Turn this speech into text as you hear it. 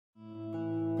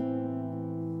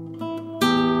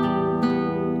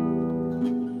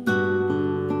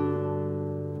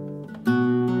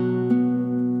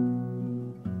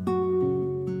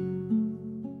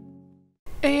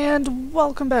And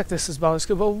welcome back, this is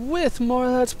Scuba with more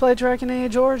Let's Play Dragon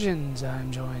Age Origins. I'm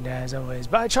joined as always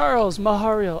by Charles,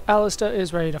 Mahariel, Alistair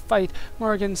is ready to fight,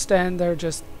 Morgan, Stan, they're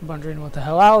just wondering what the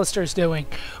hell Alistair's doing.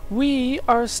 We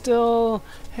are still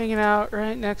hanging out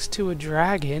right next to a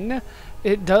dragon.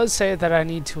 It does say that I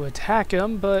need to attack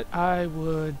him, but I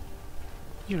would,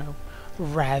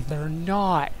 rather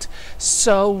not.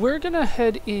 So we're gonna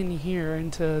head in here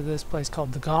into this place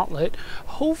called the Gauntlet.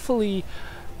 Hopefully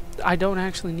I don't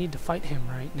actually need to fight him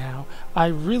right now. I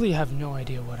really have no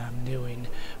idea what I'm doing,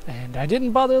 and I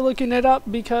didn't bother looking it up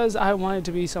because I want it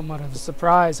to be somewhat of a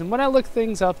surprise, and when I look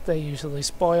things up they usually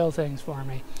spoil things for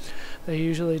me. They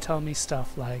usually tell me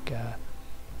stuff like,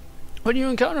 when you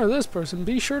encounter this person,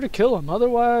 be sure to kill him,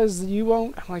 otherwise you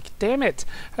won't. I'm like, damn it,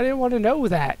 I didn't want to know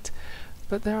that.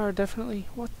 But there are definitely,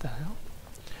 what the hell?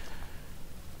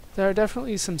 There are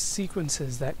definitely some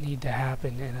sequences that need to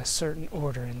happen in a certain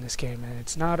order in this game, and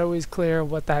it's not always clear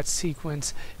what that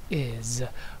sequence is.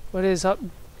 What is up,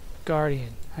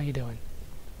 Guardian? How you doing?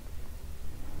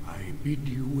 I bid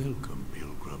you welcome,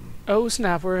 Pilgrim. Oh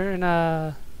snap, we're in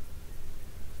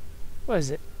what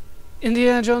is it?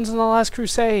 Indiana Jones and the Last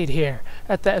Crusade here,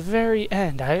 at the very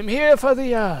end. I am here for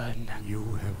the urn.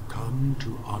 You have come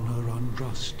to honor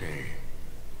Andraste,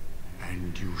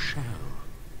 and you shall,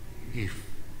 if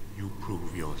you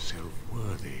prove yourself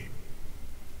worthy.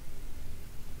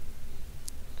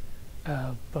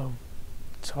 But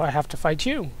so I have to fight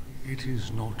you. It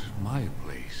is not my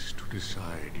place to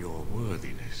decide your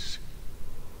worthiness.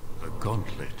 The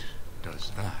Gauntlet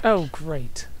does that. Oh,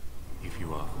 great. If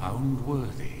you are found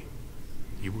worthy,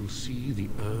 you will see the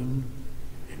urn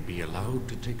and be allowed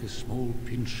to take a small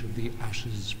pinch of the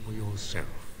ashes for yourself.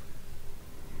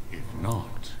 If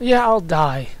not... Yeah, I'll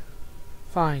die.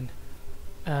 Fine.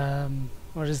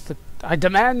 What is the... I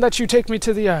demand that you take me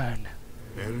to the urn.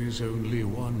 There is only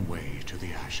one way to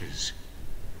the ashes,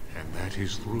 and that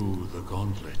is through the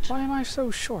Gauntlet. Why am I so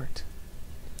short?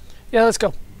 Yeah, let's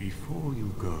go. Before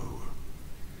you go,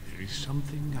 there is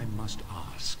something I must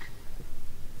ask.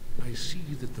 I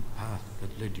see that the path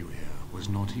that led you here was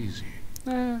not easy.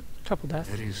 Couple deaths.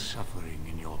 There is suffering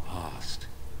in your past.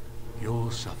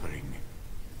 Your suffering,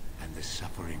 and the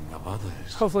suffering of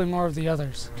others. Hopefully more of the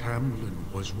others.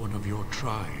 Tamlin was one of your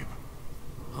tribe,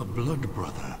 a blood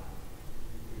brother.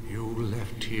 You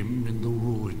left him in the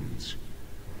ruins,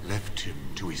 left him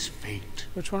to his fate.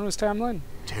 Which one was Tamlin?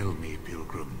 Tell me,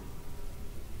 Pilgrim,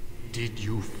 did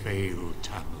you fail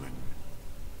Tamlin?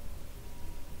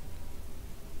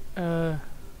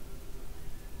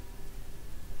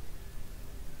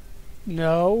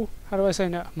 No. How do I say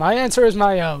no? My answer is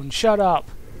my own. Shut up.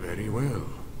 Very well.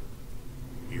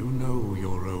 You know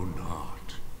your own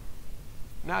heart.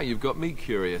 Now you've got me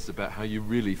curious about how you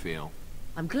really feel.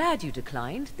 I'm glad you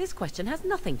declined. This question has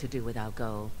nothing to do with our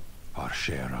goal.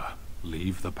 Arshera,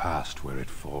 leave the past where it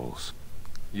falls.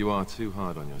 You are too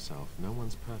hard on yourself. No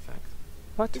one's perfect.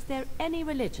 What? Is there any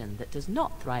religion that does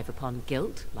not thrive upon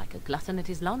guilt, like a glutton at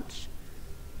his lunch?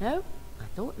 No, I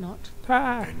thought not.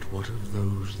 Ah. And what of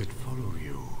those that follow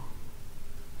you?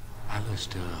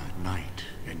 Alistair, Knight,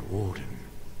 and Warden.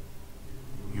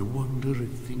 You wonder if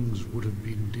things would have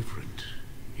been different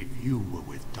if you were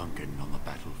with Duncan on the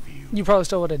battlefield. You probably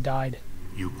still would have died.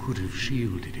 You could have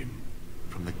shielded him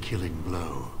from the killing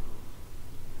blow.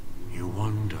 You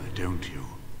wonder, don't you,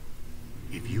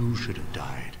 if you should have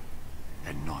died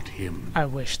and not him. I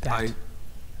wish that.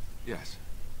 Yes.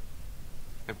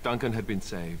 If Duncan had been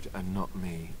saved and not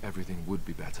me, everything would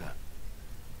be better.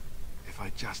 If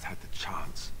I just had the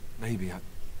chance, maybe I...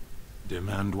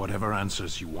 Demand whatever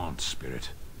answers you want,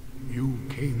 Spirit. You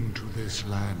came to this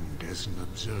land as an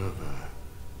observer,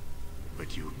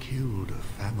 but you killed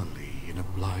a family in a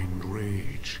blind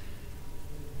rage.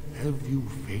 Have you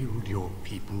failed your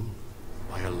people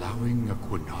by allowing a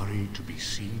Qunari to be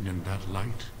seen in that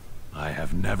light? I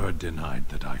have never denied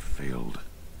that I failed.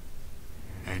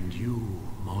 And you,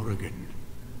 Morrigan,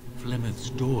 Flemeth's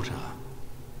daughter,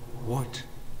 what?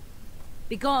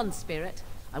 Begone, spirit.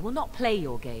 I will not play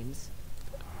your games.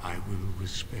 I will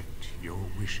respect your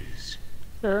wishes.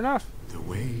 Fair enough. The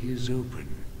way is open.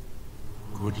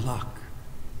 Good luck,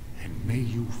 and may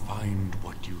you find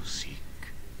what you seek.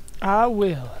 I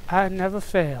will. I never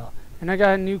fail. And I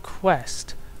got a new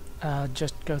quest.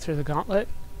 Just go through the gauntlet.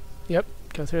 Yep,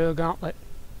 go through the gauntlet.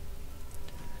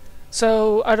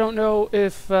 So, I don't know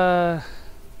if, well,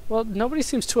 nobody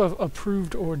seems to have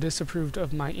approved or disapproved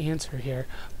of my answer here,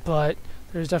 but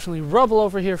there's definitely rubble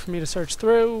over here for me to search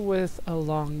through with a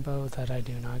longbow that I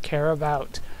do not care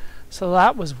about. So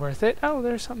that was worth it. Oh,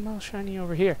 there's something else shiny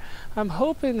over here. I'm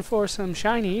hoping for some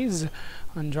shinies.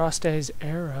 Andraste's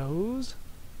arrows.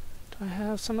 I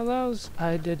have some of those?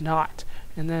 I did not.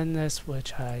 And then this,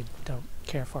 which I don't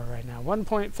care for right now.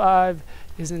 1.5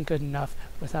 isn't good enough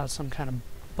without some kind of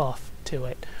buff to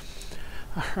it.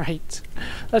 Alright,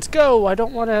 let's go. I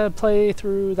don't want to play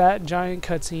through that giant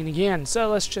cutscene again. So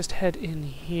let's just head in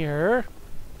here.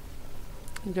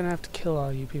 I'm going to have to kill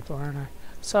all you people, aren't I?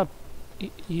 What's up,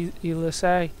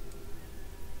 Ulysses?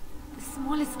 The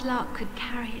smallest lark could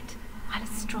carry it, while a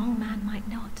strong man might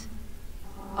not.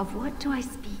 Of what do I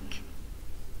speak?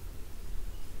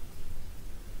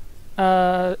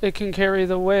 It can carry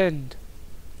the wind.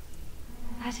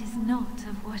 That is not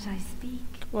of what I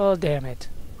speak. Well, damn it.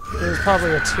 There's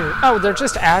probably a 2. Oh, they're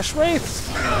just ash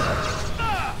wraiths?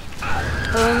 Well,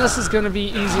 then this is going to be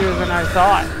easier than I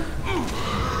thought.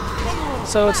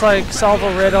 So it's like solve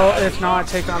a riddle, if not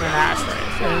take on an ash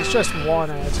wraith. And it's just one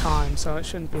at a time, so it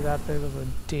shouldn't be that big of a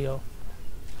deal.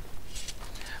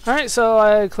 Alright, so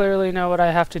I clearly know what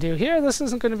I have to do here. This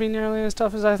isn't going to be nearly as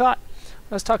tough as I thought.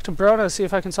 Let's talk to Brona, see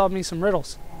if I can solve me some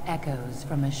riddles. Echoes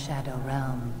from a shadow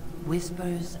realm,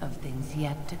 whispers of things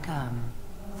yet to come.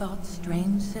 Thought's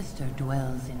strange sister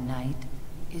dwells in night,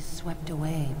 is swept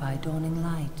away by dawning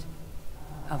light.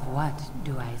 Of what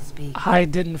do I speak? I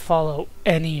didn't follow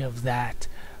any of that.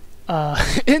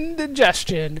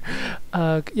 Indigestion.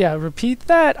 Yeah, repeat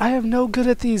that. I am no good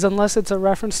at these unless it's a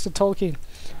reference to Tolkien.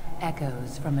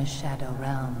 Echoes from a shadow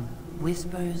realm,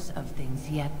 whispers of things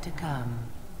yet to come.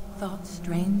 Thought's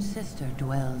strange sister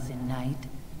dwells in night,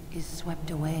 is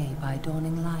swept away by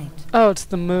dawning light. Oh, it's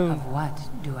the moon. Of what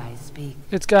do I speak?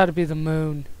 It's got to be the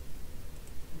moon.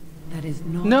 That is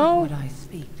not No? what I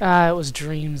speak. Ah, it was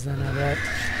dreams then, I bet.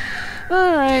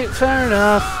 Alright, fair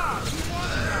enough.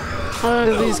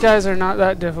 These guys are not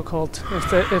that difficult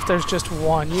if there's just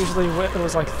one. Usually it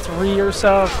was like 3 or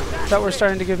so that were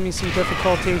starting to give me some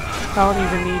difficulty. I don't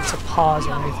even need to pause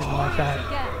or anything like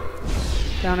that.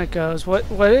 Down it goes.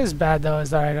 What is bad though is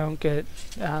that I don't get...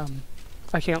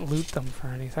 I can't loot them for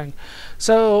anything.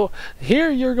 So here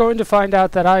you're going to find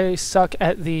out that I suck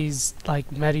at these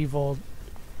like medieval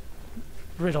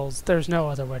riddles. There's no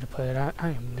other way to put it. I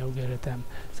am no good at them.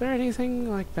 Is there anything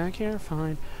like back here?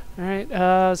 Fine.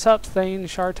 Alright, sup, Thane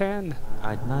Shartan?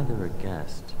 I'd neither a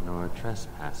guest nor a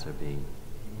trespasser be.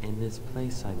 In this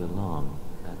place I belong,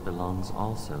 that belongs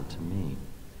also to me.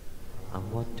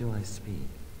 Of what do I speak?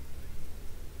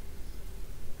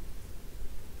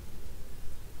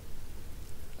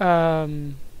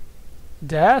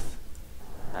 Death?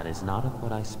 That is not of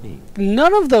what I speak.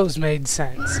 None of those made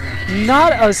sense.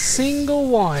 Not a single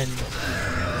one.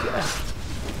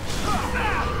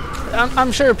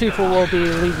 I'm sure people will be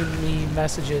leaving me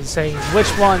messages saying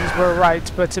which ones were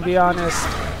right, but to be honest,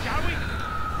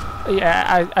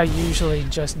 yeah, I usually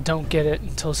just don't get it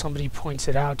until somebody points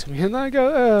it out to me, and I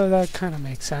go, oh, that kind of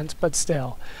makes sense, but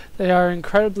still. They are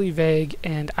incredibly vague,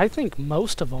 and I think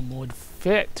most of them would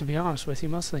fit, to be honest with you.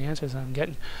 Most of the answers I'm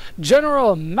getting.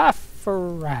 General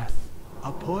Mafarath.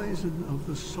 A poison of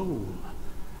the soul,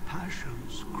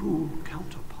 passion's cruel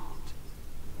counterpart.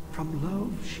 From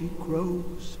love she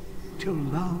grows, till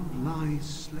love lies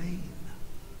slain.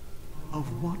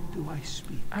 Of what do I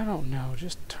speak? I don't know,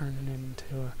 just turn it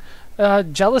into a...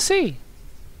 jealousy?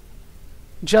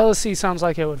 Jealousy sounds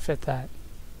like it would fit that.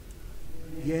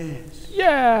 Yes.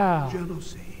 Yeah!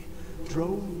 Jealousy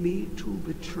drove me to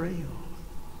betrayal.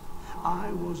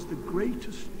 I was the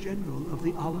greatest general of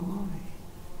the Alamari,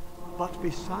 but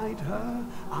beside her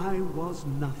I was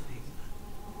nothing.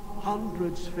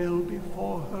 Hundreds fell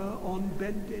before her on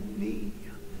bended knee.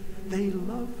 They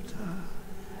loved her,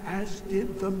 as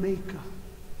did the Maker.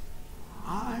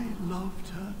 I loved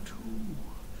her too.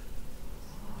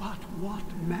 But what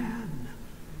man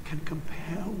can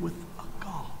compare with a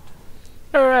god?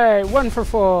 Alright, 1 for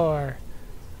 4.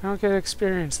 I don't get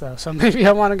experience though, so maybe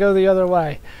I want to go the other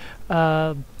way.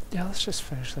 Yeah, let's just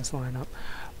finish this lineup.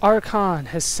 Archon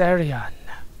Hessarian.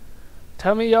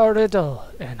 Tell me your riddle,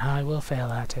 and I will fail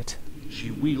at it.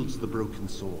 She wields the broken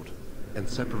sword, and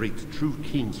separates true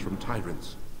kings from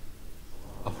tyrants.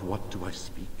 Of what do I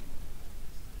speak?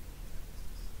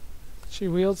 She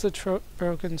wields the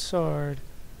broken sword,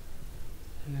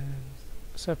 and then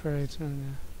separates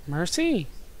Mercy?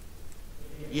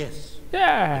 Yes.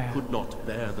 Yeah! I could not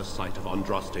bear the sight of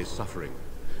Andraste's suffering,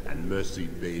 and mercy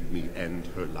bade me end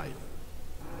her life.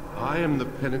 I am the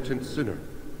penitent sinner,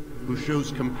 who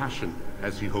shows compassion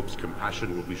as he hopes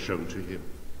compassion will be shown to him.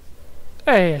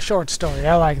 Hey, a short story.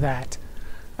 I like that.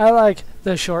 I like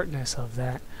the shortness of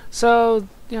that. So,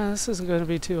 yeah, this isn't going to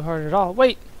be too hard at all.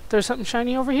 Wait, there's something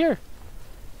shiny over here.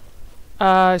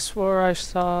 I swore I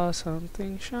saw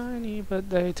something shiny,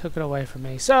 but they took it away from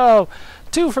me. So,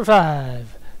 2 for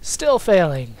 5. Still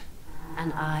failing.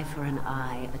 An eye for an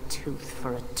eye, a tooth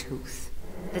for a tooth.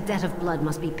 The debt of blood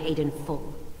must be paid in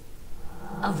full.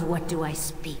 Of what do I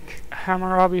speak?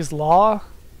 Hammurabi's Law?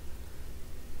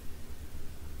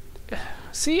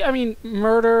 See, I mean,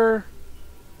 murder,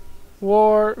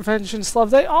 war, vengeance, love,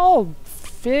 they all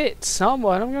fit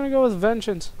somewhat. I'm gonna go with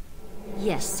vengeance.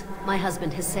 Yes, my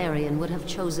husband Hysarion would have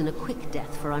chosen a quick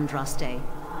death for Andraste.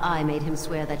 I made him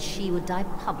swear that she would die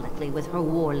publicly with her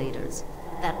war leaders,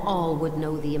 that all would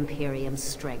know the Imperium's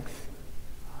strength.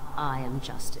 I am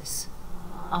justice.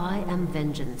 I am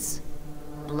vengeance.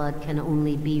 Blood can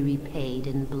only be repaid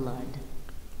in blood.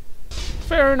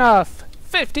 Fair enough.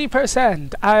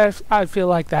 50%. I feel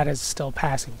like that is still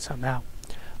passing somehow.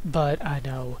 But I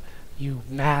know you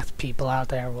math people out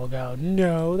there will go,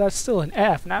 no, that's still an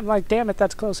F. And I'm like, damn it,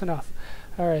 that's close enough.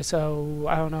 Alright, so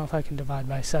I don't know if I can divide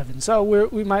by 7. So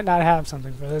we might not have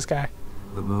something for this guy.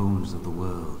 The bones of the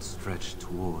world stretch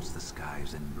towards the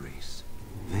sky's embrace,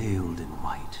 veiled in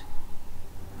white,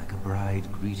 like a bride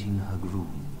greeting her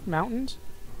groom. Mountains?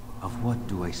 Of what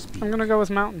do I speak? I'm gonna go with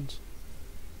mountains.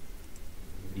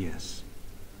 Yes.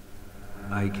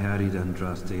 I carried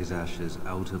Andraste's ashes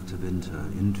out of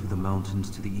Tevinter into the mountains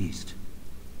to the east,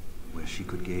 where she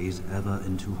could gaze ever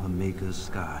into her Maker's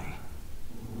sky.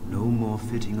 No more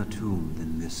fitting a tomb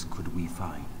than this could we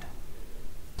find.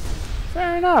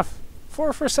 Fair enough.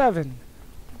 4 for 7.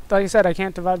 Like I said, I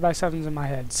can't divide by 7s in my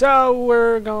head. So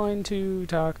we're going to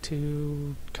talk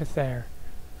to Cathair.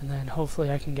 And then hopefully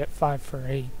I can get 5 for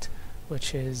 8,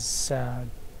 which is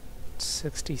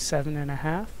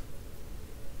 67.5.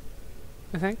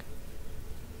 I think.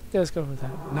 Yeah, let's go with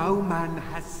that. No man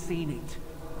has seen it,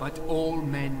 but all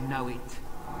men know it.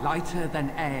 Lighter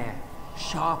than air,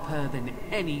 sharper than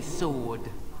any sword.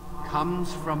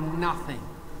 Comes from nothing,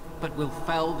 but will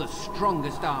fell the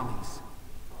strongest armies.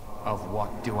 Of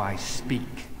what do I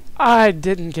speak? I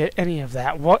didn't get any of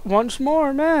that. What? Once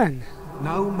more, man.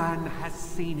 No man has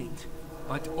seen it,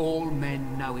 but all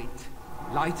men know it.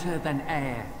 Lighter than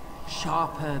air,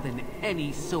 sharper than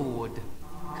any sword.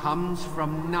 Comes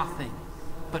from nothing,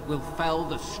 but will fell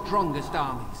the strongest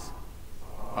armies.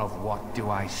 Of what do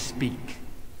I speak?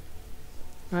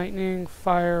 Lightning,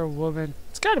 fire, woman.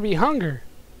 It's gotta be hunger.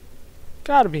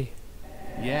 Gotta be.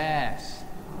 Yes,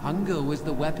 hunger was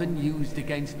the weapon used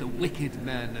against the wicked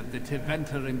men of the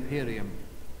Tevinter Imperium.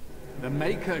 The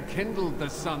Maker kindled the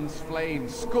sun's flame,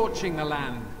 scorching the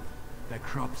land. Their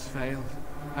crops failed,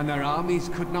 and their armies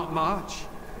could not march.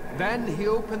 Then he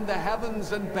opened the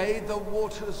heavens and bade the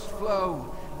waters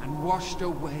flow, and washed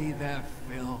away their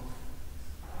filth.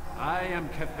 I am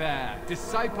Cathair,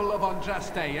 disciple of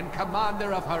Andraste and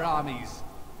commander of her armies.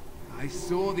 I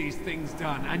saw these things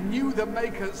done, and knew the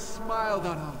Makers smiled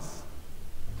on us.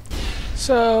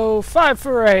 So, 5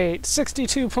 for 8,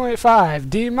 62.5,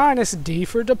 D minus, D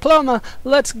for diploma.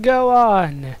 Let's go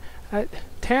on.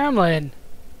 Tamlin.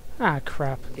 Ah,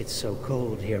 crap. It's so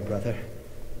cold here, brother.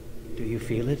 Do you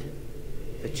feel it?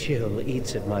 The chill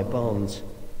eats at my bones.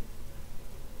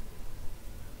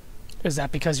 Is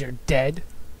that because you're dead?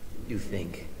 You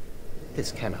think?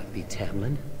 This cannot be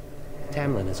Tamlin.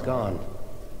 Tamlin is gone.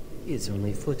 He is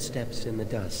only footsteps in the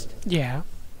dust. Yeah.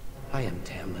 I am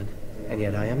Tamlin, and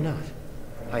yet I am not.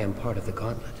 I am part of the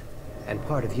Gauntlet, and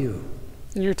part of you.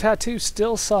 And your tattoo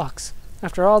still sucks,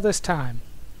 after all this time.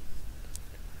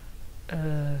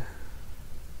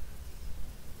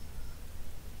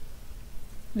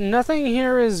 Nothing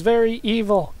here is very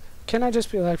evil. Can I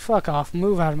just be like, fuck off,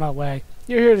 move out of my way.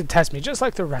 You're here to test me, just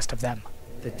like the rest of them.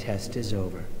 The test is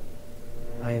over.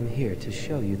 I am here to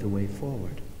show you the way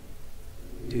forward.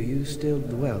 Do you still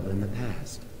dwell in the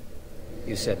past?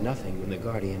 You said nothing when the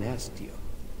Guardian asked you.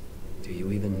 Do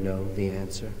you even know the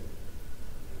answer?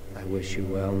 I wish you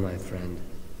well, my friend.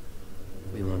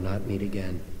 We will not meet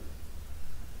again.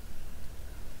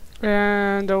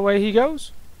 And away he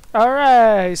goes.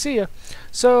 Alright, see ya.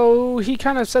 So he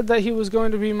kind of said that he was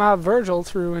going to be my Virgil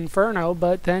through Inferno,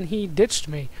 but then he ditched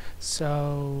me.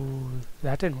 So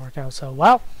that didn't work out so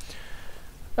well.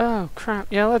 Oh crap,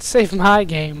 yeah, let's save my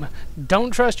game.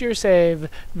 Don't trust your save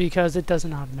because it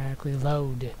doesn't automatically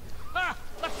load. Ah,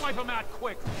 let's wipe him out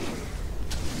quick.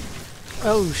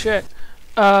 Oh shit.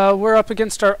 We're up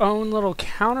against our own little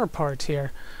counterparts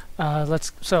here.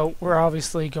 So we're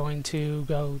obviously going to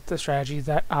go the strategy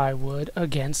that I would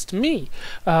against me.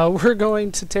 We're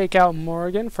going to take out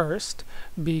Morrigan first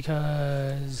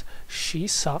because she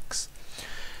sucks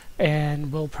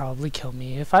and will probably kill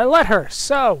me if I let her.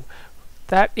 So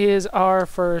that is our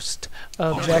first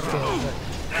objective.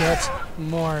 Get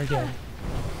Morrigan.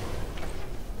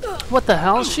 What the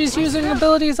hell? She's using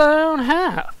abilities that I don't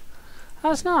have.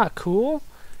 That's not cool.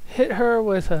 Hit her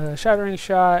with a shattering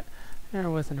shot her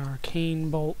with an arcane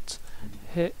bolt,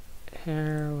 hit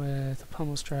her with a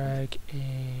pummel strike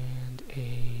and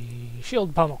a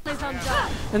shield pummel.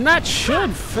 And that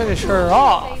should finish her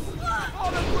off.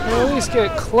 Or at least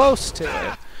get close to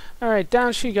it. Alright,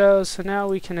 down she goes, so now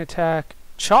we can attack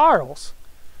Charles.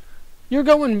 You're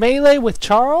going melee with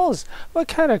Charles? What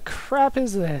kind of crap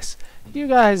is this? You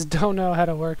guys don't know how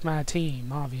to work my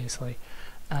team, obviously.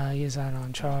 Use that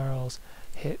on Charles.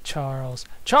 Hit Charles.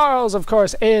 Charles, of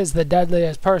course, is the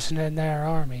deadliest person in their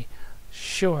army.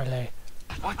 Surely.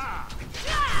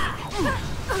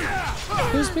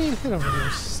 Who's being hit over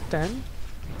here? Sten?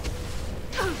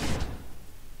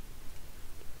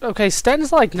 Okay,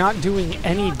 Sten's like not doing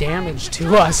any damage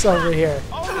to us over here.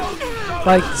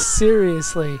 Like,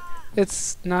 seriously.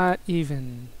 It's not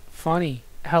even funny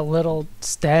how little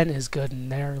Sten is good in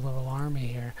their little army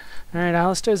here. Alright,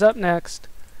 Alistair's up next.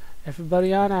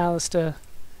 Everybody on Alistair.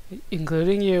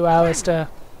 Including you, Alistair.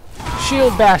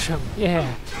 Shield bash him.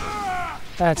 Yeah.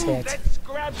 That's it. Let's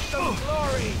grab some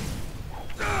glory.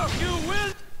 You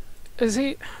will. Is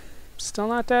he still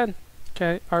not dead?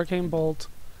 Okay, arcane bolt.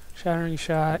 Shattering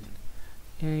shot.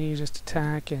 And you just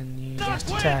attack and you just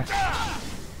attack.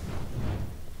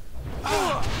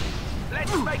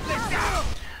 Let's make this down.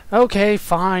 Okay,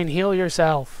 fine. Heal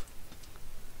yourself.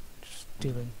 Just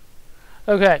dealing.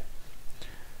 Okay.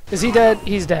 Is he dead?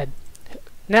 He's dead.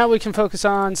 Now we can focus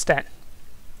on Sten.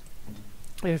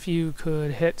 If you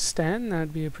could hit Sten,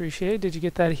 that'd be appreciated. Did you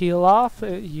get that heal off?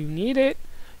 You need it.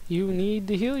 You need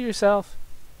to heal yourself.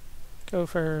 Go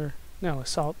for... no,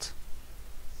 assault.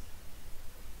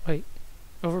 Wait.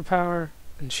 Overpower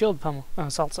and shield pummel. Oh,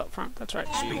 assault's up front. That's right.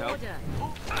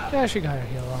 Yeah, she got her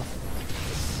heal off.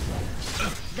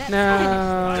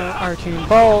 Now, arcane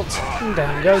bolt. And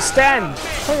down goes Sten.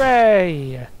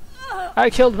 Hooray! I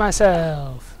killed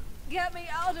myself. Get me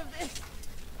out of this.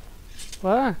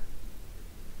 What?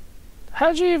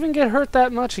 How'd you even get hurt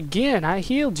that much again? I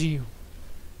healed you.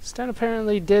 Sten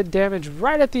apparently did damage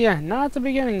right at the end. Not at the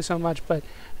beginning so much, but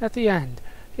at the end.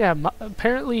 Yeah,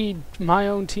 apparently my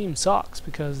own team sucks,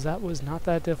 because that was not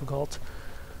that difficult.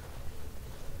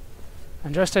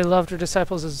 Andraste loved her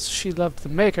disciples as she loved the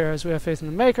Maker. As we have faith in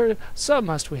the Maker, so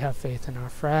must we have faith in our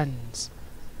friends.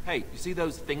 Hey, you see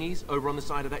those thingies over on the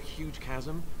side of that huge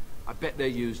chasm? I bet they're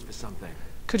used for something.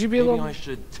 Could you be Maybe a little... I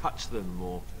should touch them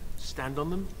or stand on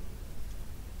them?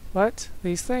 What?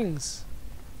 These things?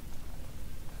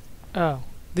 Oh,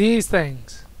 these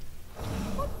things.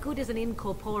 What good is an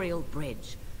incorporeal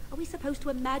bridge? Are we supposed to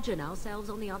imagine ourselves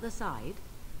on the other side?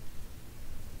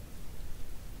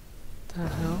 The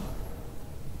hell?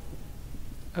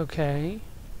 Okay.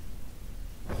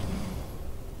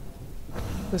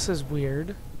 This is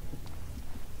weird.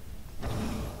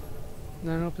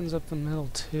 That opens up the middle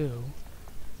too.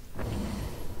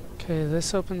 Okay,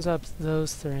 this opens up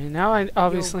those three. Now I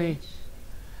obviously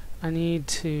I need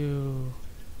to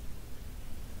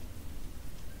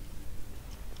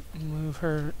move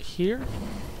her here.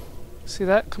 See,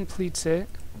 that completes it.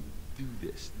 Do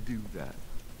this, do that.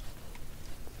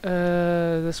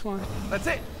 This one. That's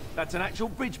it! That's an actual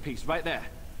bridge piece right there.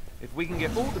 If we can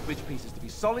get all the bridge pieces to be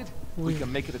solid, we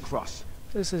can make it across.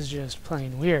 This is just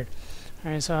plain weird.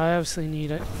 Alright, so I obviously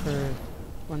need it for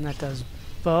one that does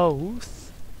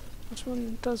both. Which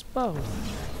one does both?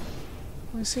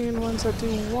 I'm seeing ones that do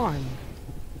one.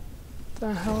 What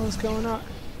the hell is going on?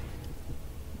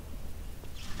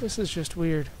 This is just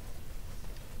weird.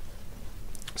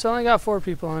 So I only got 4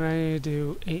 people and I need to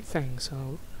do 8 things,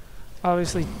 so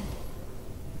obviously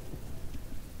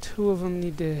 2 of them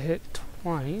need to hit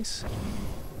twice.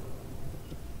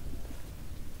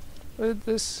 But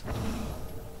this...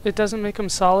 it doesn't make them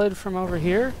solid from over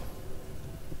here?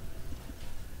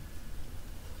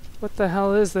 What the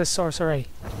hell is this sorcery?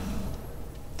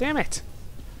 Damn it!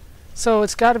 So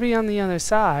it's got to be on the other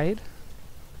side.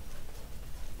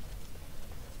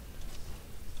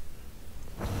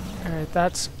 Alright,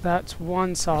 that's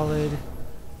 1 solid.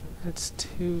 That's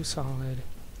 2 solid.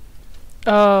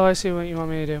 Oh, I see what you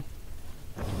want me to do.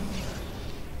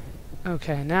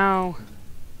 Okay, now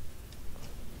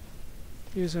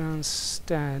use it on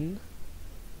Sten.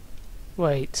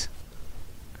 Wait.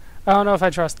 I don't know if I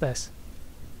trust this.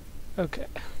 Okay.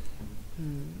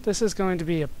 This is going to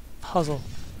be a puzzle.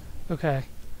 Okay.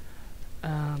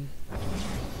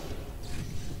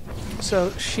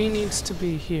 So she needs to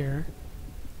be here.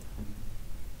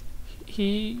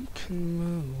 He can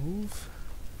move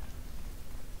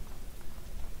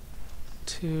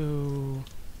to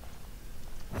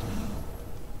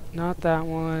not that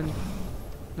one,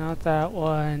 not that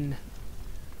one,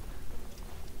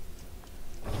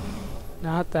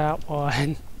 not that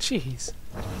one. Jeez.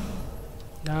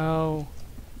 No.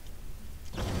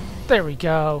 There we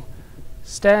go.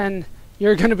 Sten,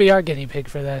 you're gonna be our guinea pig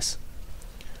for this.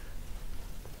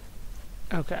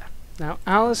 Okay. Now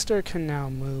Alistair can now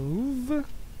move.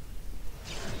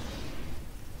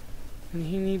 And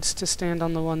he needs to stand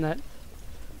on the one that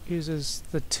uses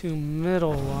the two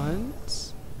middle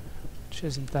ones. Which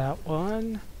isn't that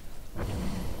one.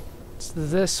 It's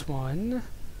this one.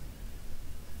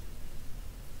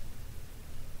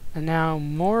 And now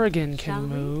Morrigan can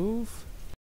move.